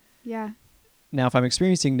you. Yeah. Now, if I'm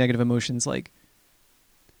experiencing negative emotions like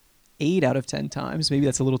 8 out of 10 times, maybe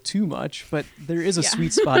that's a little too much, but there is a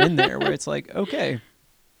sweet spot in there where it's like, okay,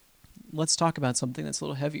 let's talk about something that's a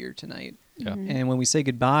little heavier tonight. Yeah. Mm-hmm. And when we say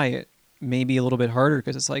goodbye, it may be a little bit harder,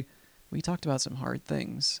 because it's like, we talked about some hard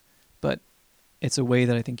things, but it's a way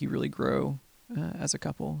that I think you really grow as a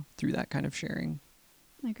couple through that kind of sharing.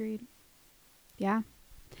 Agreed. Yeah.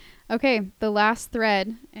 Okay, the last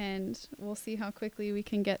thread, and we'll see how quickly we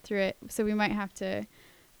can get through it. So we might have to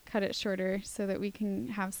cut it shorter so that we can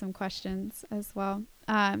have some questions as well.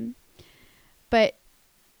 But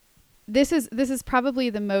this is probably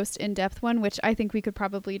the most in-depth one, which I think we could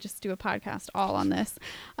probably just do a podcast all on this.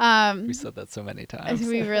 We said that so many times.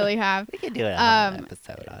 We really have. We could do a whole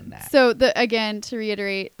episode on that. So again, to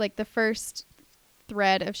reiterate, like the first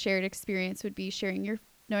thread of shared experience would be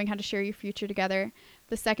knowing how to share your future together.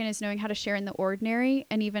 The second is knowing how to share in the ordinary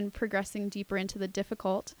and even progressing deeper into the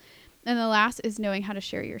difficult. And the last is knowing how to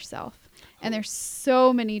share yourself. And there's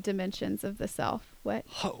so many dimensions of the self. What?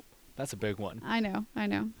 Hope. That's a big one. I know.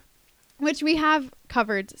 Which we have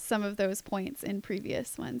covered some of those points in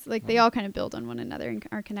previous ones. Like they all kind of build on one another and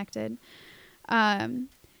are connected.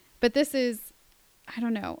 But this is, I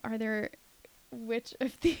don't know, which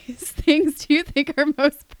of these things do you think are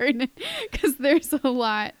most pertinent? Because there's a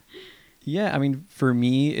lot. Yeah, I mean, for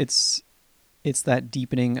me, it's that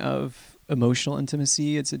deepening of emotional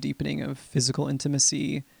intimacy. It's a deepening of physical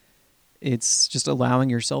intimacy. It's just allowing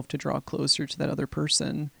yourself to draw closer to that other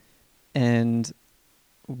person. And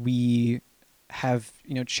we have,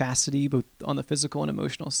 chastity both on the physical and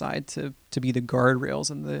emotional side to be the guardrails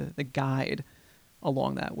and the guide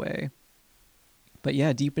along that way. But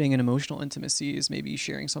yeah, deepening in emotional intimacy is maybe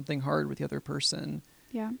sharing something hard with the other person.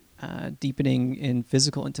 Yeah. Deepening in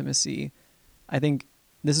physical intimacy. I think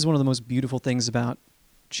this is one of the most beautiful things about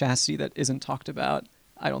chastity that isn't talked about,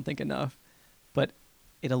 I don't think, enough. But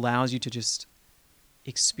it allows you to just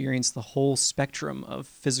experience the whole spectrum of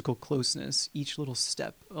physical closeness, each little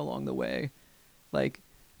step along the way. Like,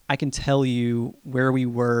 I can tell you where we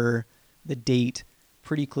were, the date,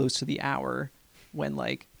 pretty close to the hour, when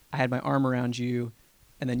like I had my arm around you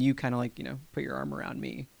and then you kind of like, put your arm around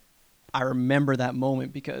me. I remember that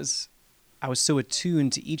moment because I was so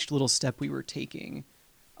attuned to each little step we were taking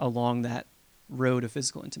along that road of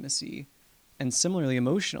physical intimacy. And similarly,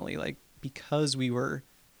 emotionally, like, because we were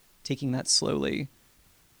taking that slowly,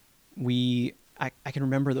 I can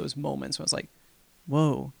remember those moments when I was like,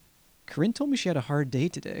 whoa, Corinne told me she had a hard day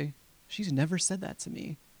today. She's never said that to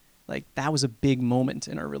me. Like, that was a big moment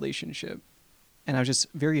in our relationship. And I was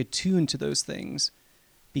just very attuned to those things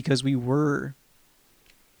because we were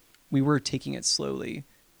taking it slowly,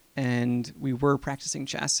 and we were practicing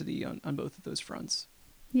chastity on both of those fronts.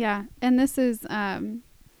 Yeah. And this is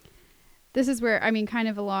where, I mean, kind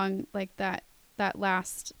of along like that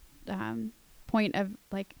last point of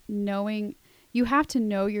like knowing, you have to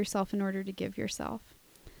know yourself in order to give yourself.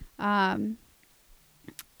 And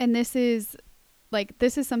this is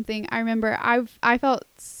something I remember I felt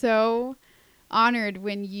so honored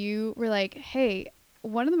when you were like, hey,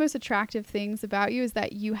 one of the most attractive things about you is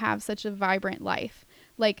that you have such a vibrant life.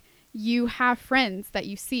 Like, you have friends that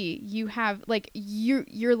you see, you have like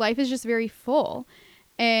your life is just very full.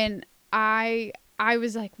 And I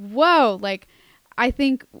was like, whoa, like, I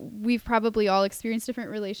think we've probably all experienced different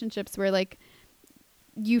relationships where like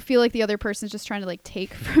you feel like the other person's just trying to like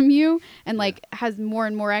take from you and like has more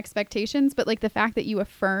and more expectations. But like the fact that you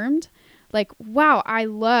affirmed, like, wow, I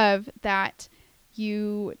love that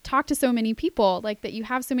you talk to so many people, like that you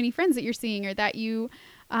have so many friends that you're seeing, or that you,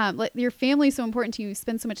 like, your family is so important to you,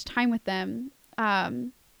 spend so much time with them.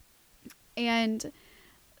 And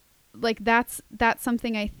like, that's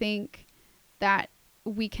something I think that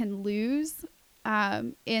we can lose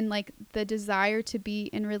in like the desire to be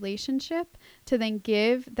in relationship, to then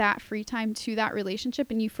give that free time to that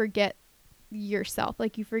relationship, and you forget yourself.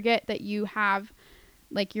 Like, you forget that you have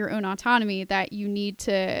like your own autonomy, that you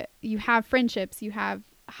have friendships, you have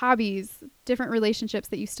hobbies, different relationships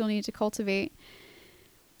that you still need to cultivate.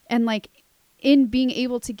 And like, in being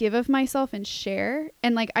able to give of myself and share,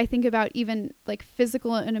 and like, I think about even like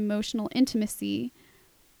physical and emotional intimacy,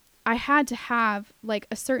 I had to have like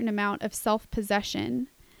a certain amount of self-possession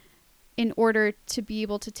in order to be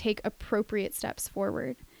able to take appropriate steps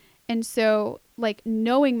forward. And so like,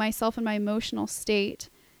 knowing myself and my emotional state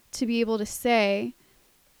to be able to say,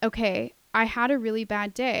 okay, I had a really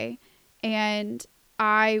bad day and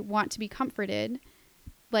I want to be comforted.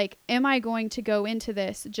 Like, am I going to go into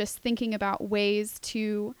this just thinking about ways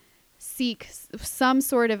to seek some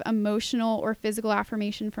sort of emotional or physical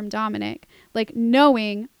affirmation from Dominic, like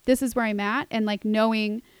knowing this is where I'm at, and like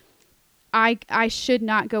knowing I should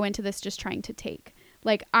not go into this just trying to take.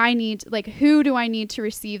 Like, I need, like, who do I need to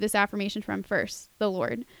receive this affirmation from first? The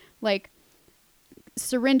Lord. Like,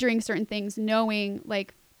 surrendering certain things, knowing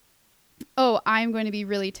like, oh, I'm going to be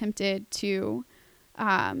really tempted to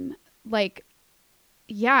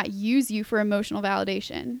use you for emotional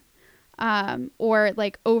validation, or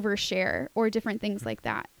like overshare, or different things like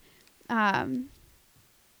that. That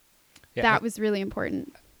was really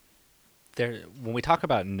important. When we talk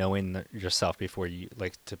about knowing yourself before you,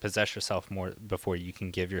 like, to possess yourself more before you can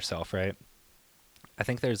give yourself, right? I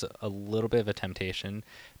think there's a little bit of a temptation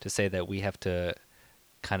to say that we have to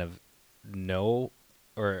kind of know,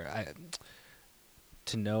 to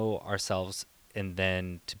know ourselves and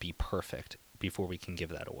then to be perfect before we can give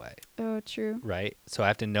that away. Oh, true. Right? So I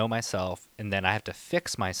have to know myself, and then I have to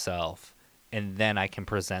fix myself, and then I can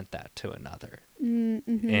present that to another.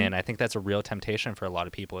 Mm-hmm. And I think that's a real temptation for a lot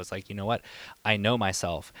of people. It's like, you know what? I know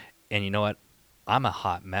myself, and you know what? I'm a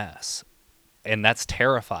hot mess, and that's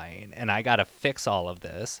terrifying. And I got to fix all of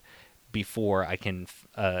this before I can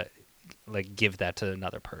like give that to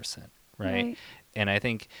another person. Right. And I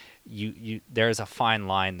think there's a fine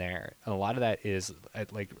line there. And a lot of that is I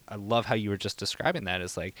love how you were just describing that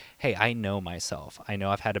as like, hey, I know myself. I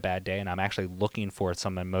know I've had a bad day, and I'm actually looking for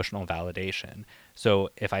some emotional validation.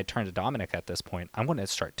 So if I turn to Dominic at this point, I'm going to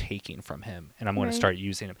start taking from him, and I'm going to start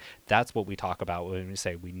using him. That's what we talk about when we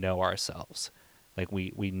say we know ourselves. Like,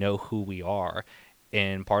 we know who we are.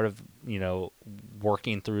 And part of,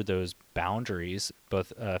 working through those boundaries,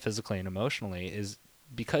 both physically and emotionally, is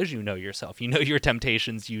because you know yourself, you know your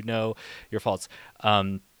temptations, you know your faults.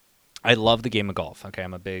 I love the game of golf. Okay,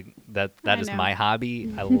 I'm a big that is my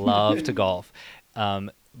hobby. I love to golf.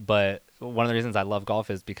 But one of the reasons I love golf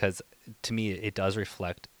is because to me it does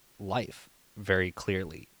reflect life very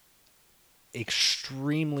clearly.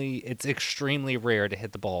 It's extremely rare to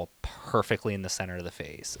hit the ball perfectly in the center of the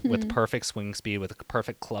face with perfect swing speed, with a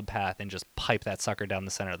perfect club path, and just pipe that sucker down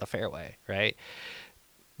the center of the fairway, right?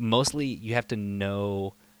 Mostly you have to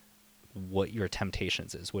know what your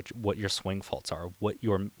temptations is, what your swing faults are, what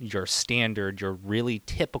your standard, your really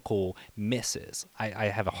typical miss is. I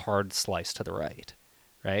have a hard slice to the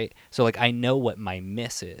right? So like, I know what my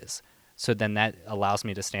miss is. So then that allows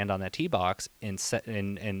me to stand on that tee box and set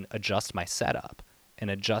and adjust my setup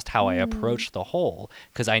and adjust how I approach the hole,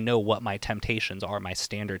 because I know what my temptations are, my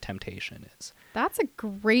standard temptation is. That's a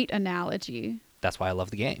great analogy. That's why I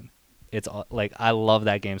love the game. It's like, I love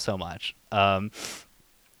that game so much.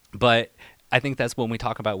 But I think that's when we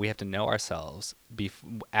talk about, we have to know ourselves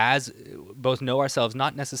as both know ourselves,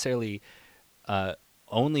 not necessarily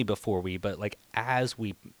only before but like as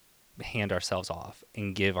we hand ourselves off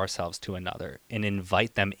and give ourselves to another and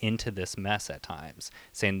invite them into this mess at times,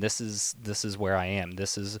 saying this is where I am.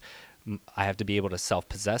 I have to be able to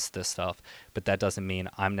self-possess this stuff, but that doesn't mean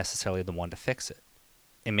I'm necessarily the one to fix it.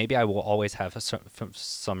 And maybe I will always have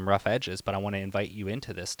some rough edges, but I want to invite you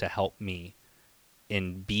into this to help me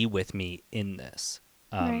and be with me in this.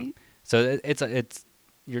 Right. So it's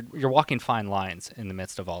you're walking fine lines in the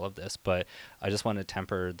midst of all of this, but I just want to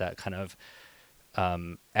temper that kind of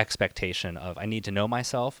expectation of, I need to know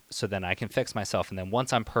myself so then I can fix myself, and then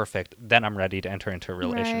once I'm perfect, then I'm ready to enter into a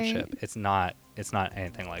relationship. Right. It's not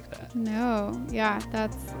anything like that. No. Yeah,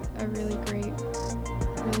 that's a really great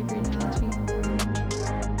analogy.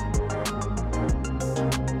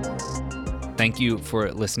 Thank you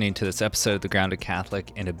for listening to this episode of The Grounded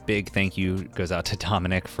Catholic, and a big thank you goes out to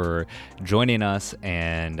Dominic for joining us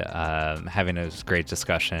and having a great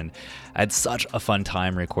discussion. I had such a fun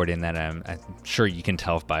time recording that. I'm sure you can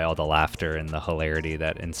tell by all the laughter and the hilarity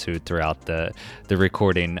that ensued throughout the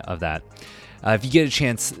recording of that. If you get a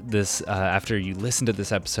chance after you listen to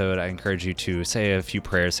this episode, I encourage you to say a few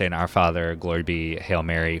prayers, saying Our Father, Glory be, Hail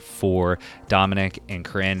Mary, for Dominic and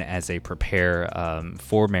Corinne as they prepare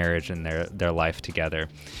for marriage and their life together.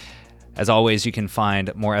 As always, you can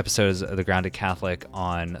find more episodes of The Grounded Catholic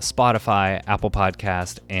on Spotify, Apple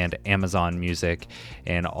Podcast, and Amazon Music.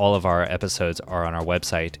 And all of our episodes are on our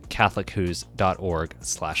website,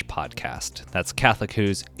 catholichoo's.org/podcast. That's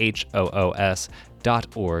CatholicHoos,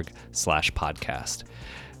 HOOS.org/podcast.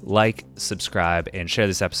 Like, subscribe, and share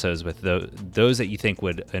these episodes with those that you think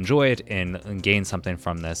would enjoy it and gain something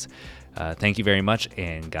from this. Thank you very much,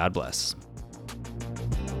 and God bless.